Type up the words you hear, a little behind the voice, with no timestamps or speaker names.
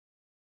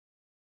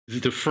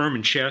The firm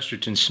in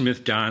Chesterton,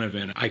 Smith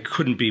Donovan, I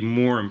couldn't be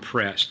more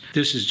impressed.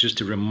 This is just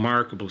a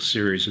remarkable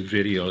series of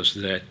videos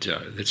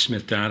that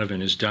Smith Donovan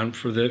has done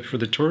for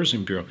the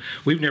Tourism Bureau.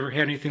 We've never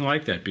had anything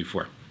like that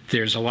before.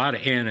 There's a lot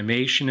of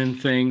animation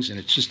and things, and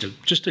it's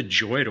just a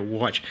joy to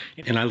watch.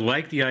 And I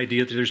like the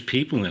idea that there's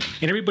people in it.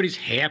 And everybody's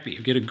happy.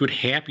 You get a good,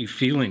 happy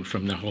feeling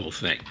from the whole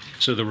thing.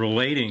 So the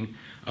relating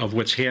of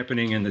what's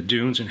happening in the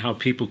dunes and how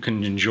people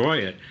can enjoy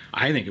it,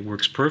 I think it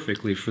works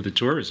perfectly for the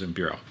Tourism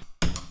Bureau.